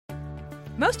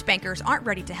Most bankers aren't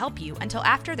ready to help you until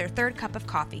after their third cup of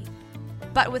coffee.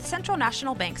 But with Central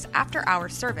National Bank's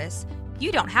after-hours service,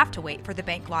 you don't have to wait for the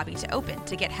bank lobby to open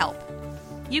to get help.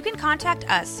 You can contact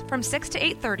us from 6 to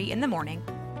 8:30 in the morning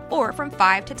or from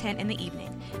 5 to 10 in the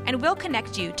evening, and we'll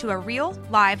connect you to a real,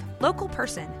 live, local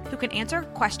person who can answer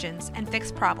questions and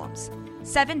fix problems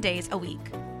 7 days a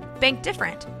week. Bank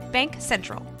different. Bank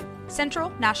Central. Central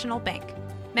National Bank.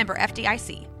 Member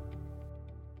FDIC.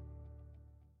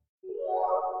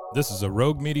 This is a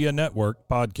Rogue Media Network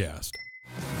podcast.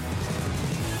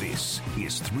 This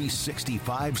is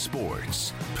 365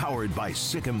 Sports, powered by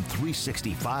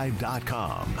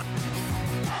Sikkim365.com.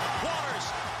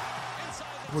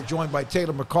 We're joined by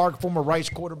Taylor McHargue, former Rice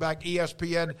quarterback,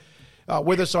 ESPN,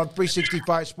 with us on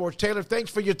 365 Sports. Taylor, thanks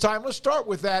for your time. Let's start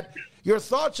with that. Your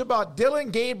thoughts about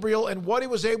Dillon Gabriel and what he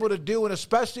was able to do, and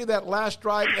especially that last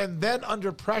drive, and then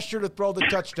under pressure to throw the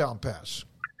touchdown pass.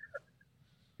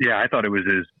 Yeah, I thought it was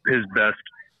his best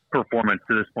performance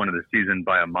to this point of the season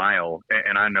by a mile.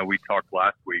 And I know we talked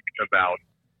last week about,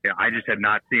 I just had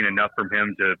not seen enough from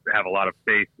him to have a lot of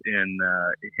faith in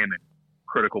him at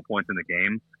critical points in the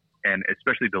game, and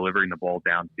especially delivering the ball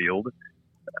downfield.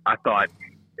 I thought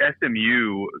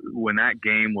SMU, when that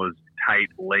game was tight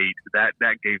late, that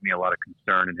gave me a lot of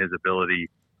concern in his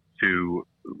ability to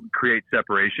create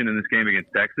separation in this game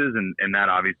against Texas, and that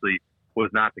obviously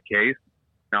was not the case.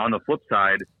 Now, on the flip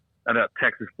side, I thought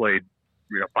Texas played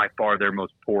by far their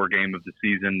most poor game of the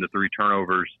season. The 3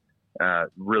 turnovers,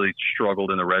 really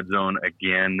struggled in the red zone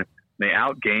again. They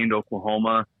outgained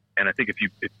Oklahoma, and I think if you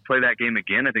play that game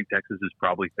again, I think Texas is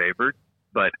probably favored.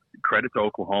 But credit to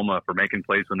Oklahoma for making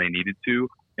plays when they needed to,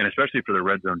 and especially for the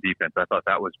red zone defense. I thought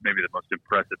that was maybe the most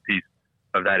impressive piece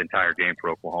of that entire game for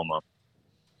Oklahoma.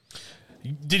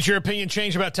 Did your opinion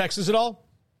change about Texas at all?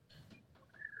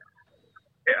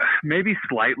 Maybe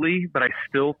slightly, but I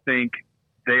still think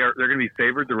they're going to be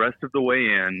favored the rest of the way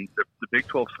in. The Big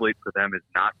 12 slate for them is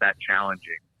not that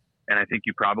challenging. And I think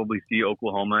you probably see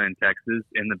Oklahoma and Texas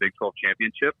in the Big 12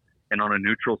 championship. And on a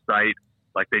neutral site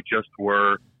like they just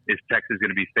were, is Texas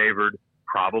going to be favored?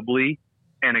 Probably.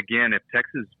 And again, if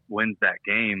Texas wins that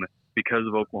game, because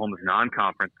of Oklahoma's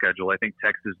non-conference schedule, I think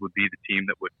Texas would be the team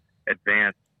that would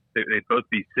advance. They'd both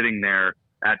be sitting there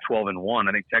at 12-1.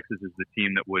 I think Texas is the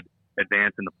team that would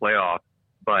advance in the playoff.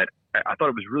 But I thought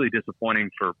it was really disappointing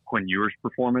for Quinn Ewers'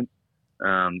 performance.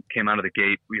 Came out of the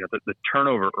gate, the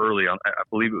turnover early on, I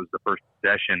believe it was the first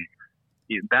possession.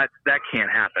 That can't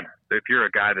happen. If you're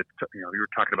a guy that's, you were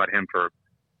talking about him for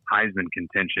Heisman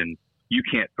contention, you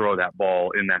can't throw that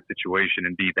ball in that situation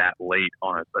and be that late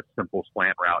on a simple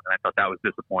slant route. And I thought that was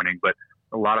disappointing, but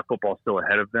a lot of football still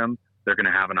ahead of them. They're going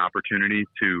to have an opportunity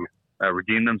to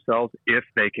redeem themselves if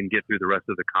they can get through the rest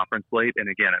of the conference slate. And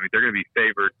again, they're going to be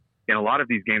favored in a lot of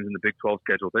these games in the Big 12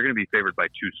 schedule. They're going to be favored by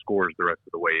 2 scores the rest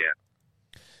of the way in.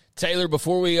 Taylor,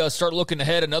 before we start looking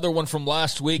ahead, another one from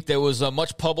last week that was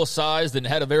much publicized and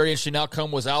had a very interesting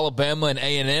outcome was Alabama and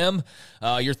A&M.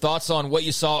 Your thoughts on what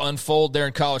you saw unfold there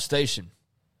in College Station?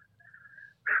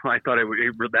 I thought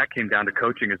that came down to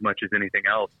coaching as much as anything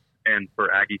else. And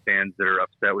for Aggie fans that are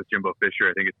upset with Jimbo Fisher,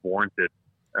 I think it's warranted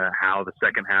how the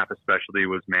second half especially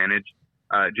was managed.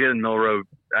 Jalen Milroe,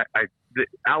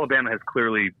 Alabama has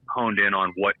clearly honed in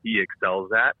on what he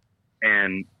excels at,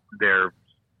 and they're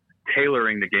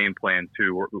tailoring the game plan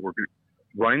to we're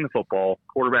running the football,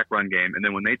 quarterback run game, and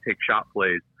then when they take shot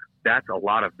plays, that's a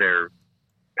lot of their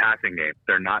passing game.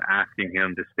 They're not asking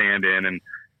him to stand in and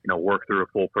work through a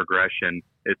full progression.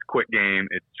 It's quick game,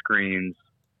 it's screens,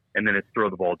 and then it's throw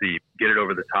the ball deep, get it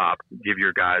over the top, give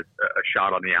your guys a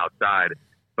shot on the outside.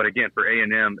 But again, for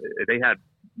A&M, they had,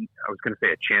 I was going to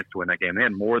say, a chance to win that game. They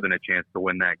had more than a chance to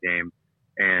win that game,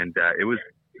 and it was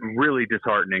really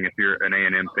disheartening if you're an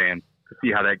A&M fan to see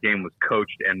how that game was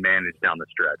coached and managed down the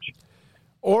stretch.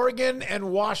 Oregon and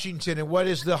Washington, and what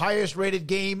is the highest-rated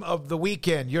game of the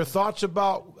weekend? Your thoughts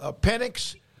about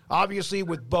Penix, obviously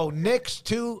with Bo Nix,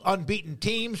 2 unbeaten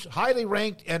teams, highly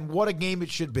ranked, and what a game it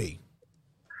should be.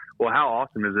 Well, how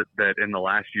awesome is it that in the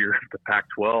last year of the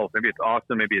Pac-12, maybe it's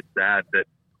awesome, maybe it's sad, that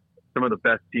some of the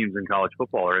best teams in college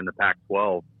football are in the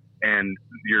Pac-12, and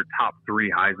your top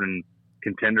 3 Heisman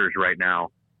contenders right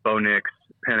now, Bo Nix,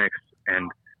 Penix,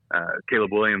 and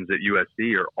Caleb Williams at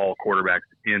USC are all quarterbacks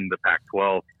in the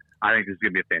Pac-12. I think this is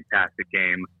going to be a fantastic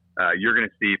game. You're going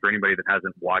to see, for anybody that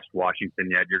hasn't watched Washington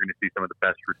yet, you're going to see some of the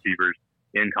best receivers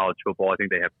in college football. I think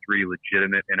they have 3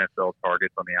 legitimate NFL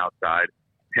targets on the outside.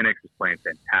 Penix is playing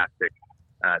fantastic.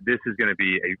 This is going to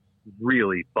be a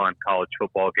really fun college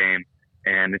football game.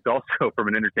 And it's also, from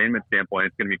an entertainment standpoint,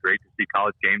 it's going to be great to see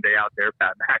College Game Day out there.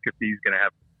 Pat McAfee's going to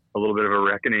have a little bit of a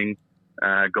reckoning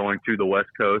going to the West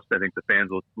Coast. I think the fans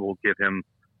will give him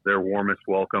their warmest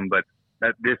welcome, but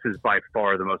this is by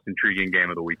far the most intriguing game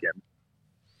of the weekend.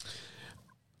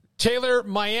 Taylor,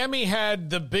 Miami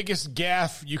had the biggest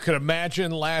gaffe you could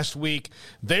imagine last week.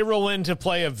 They roll in to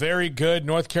play a very good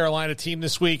North Carolina team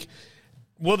this week.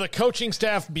 Will the coaching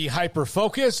staff be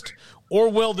hyper-focused, or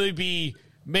will they be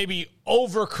maybe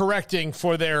overcorrecting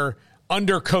for their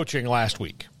under-coaching last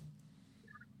week?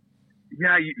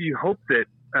 Yeah, you hope that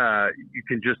you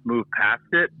can just move past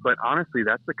it, but honestly,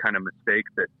 that's the kind of mistake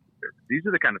these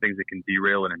are the kind of things that can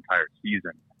derail an entire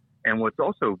season. And what's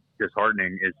also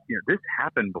disheartening is, this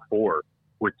happened before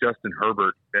with Justin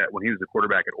Herbert when he was the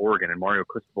quarterback at Oregon, and Mario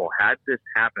Cristobal had this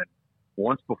happen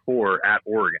once before at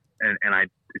Oregon. And I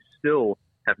still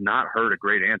have not heard a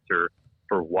great answer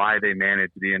for why they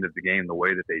managed the end of the game the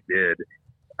way that they did.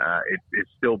 It's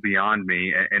still beyond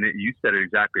me. And you said it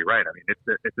exactly right. I mean,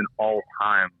 it's an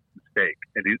all-time mistake.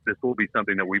 And this will be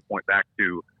something that we point back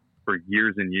to for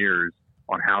years and years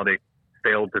on how they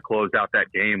failed to close out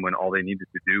that game when all they needed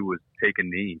to do was take a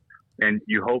knee. And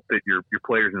you hope that your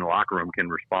players in the locker room can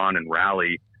respond and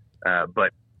rally.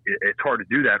 But it's hard to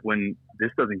do that when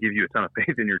this doesn't give you a ton of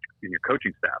faith in your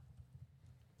coaching staff.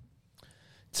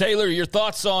 Taylor, your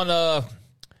thoughts on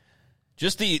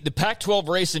just the Pac-12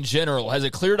 race in general? Has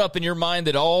it cleared up in your mind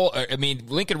at all? I mean,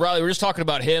 Lincoln Riley, we're just talking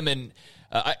about him, and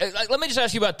let me just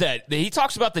ask you about that. He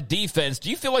talks about the defense. Do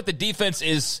you feel like the defense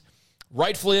is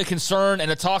rightfully a concern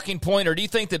and a talking point, or do you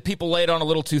think that people lay it on a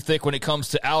little too thick when it comes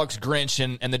to Alex Grinch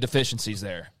and the deficiencies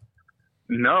there?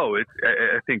 No,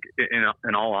 I think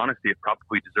in all honesty, it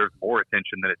probably deserves more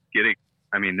attention than it's getting.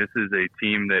 I mean, this is a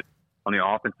team that on the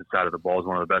offensive side of the ball is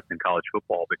one of the best in college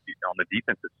football, but on the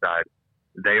defensive side,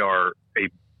 they are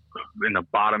in the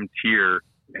bottom tier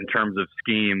in terms of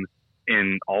scheme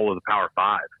in all of the Power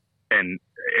Five. And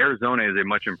Arizona is a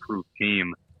much improved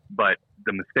team, but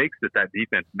the mistakes that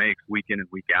defense makes week in and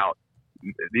week out,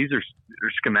 these are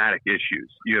schematic issues.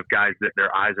 You have guys that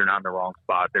their eyes are not in the wrong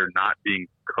spot. They're not being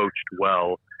coached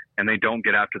well, and they don't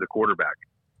get after the quarterback.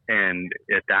 And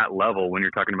at that level, when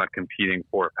you're talking about competing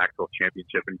for a Pac-12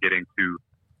 championship and getting to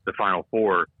the Final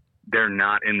Four, they're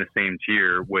not in the same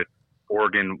tier with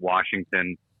Oregon,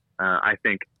 Washington. I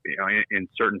think in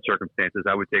certain circumstances,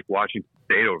 I would take Washington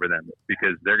State over them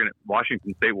because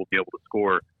Washington State will be able to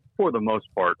score for the most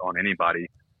part on anybody.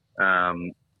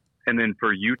 And then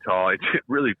for Utah, it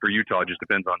just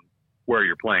depends on where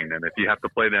you're playing them. If you have to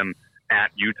play them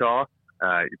at Utah,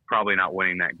 you're probably not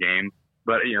winning that game.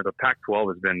 But, the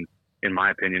Pac-12 has been, in my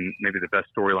opinion, maybe the best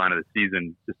storyline of the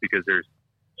season just because there's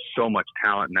so much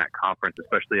talent in that conference,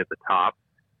 especially at the top.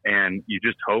 And you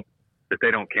just hope that they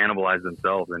don't cannibalize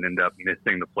themselves and end up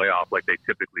missing the playoff like they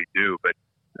typically do. But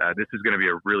this is going to be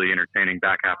a really entertaining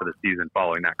back half of the season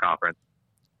following that conference.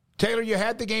 Taylor, you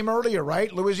had the game earlier,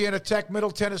 right? Louisiana Tech,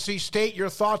 Middle Tennessee State. Your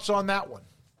thoughts on that one?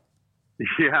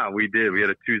 Yeah, we did. We had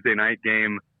a Tuesday night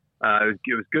game. It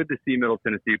was good to see Middle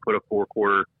Tennessee put a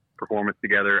 4-quarter performance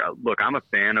together. Look, I'm a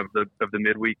fan of the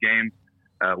midweek games.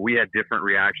 We had different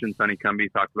reactions. Sonny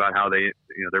Cumbie talked about how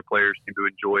their players seem to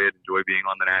enjoy being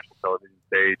on the national television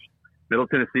stage. Middle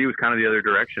Tennessee was kind of the other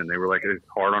direction. They were like, it's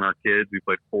hard on our kids. We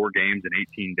played 4 games in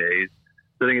 18 days.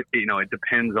 So I think it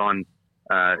depends on.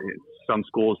 Some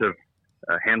schools have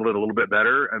handled it a little bit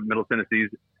better. Middle Tennessee's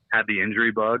had the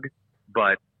injury bug,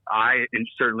 but I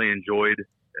certainly enjoyed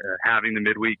having the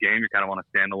midweek game. You're kind of on a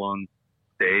standalone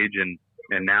stage, and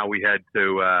now we've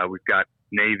got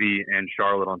Navy and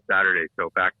Charlotte on Saturday, so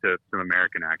back to some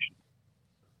American action.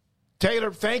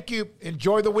 Taylor, thank you.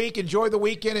 Enjoy the week, enjoy the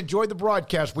weekend, enjoy the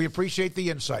broadcast. We appreciate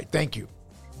the insight. Thank you.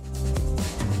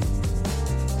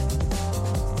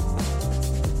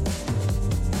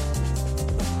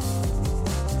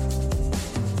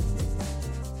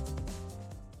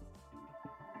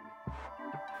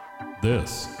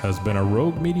 This has been a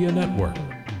Rogue Media Network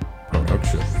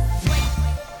production.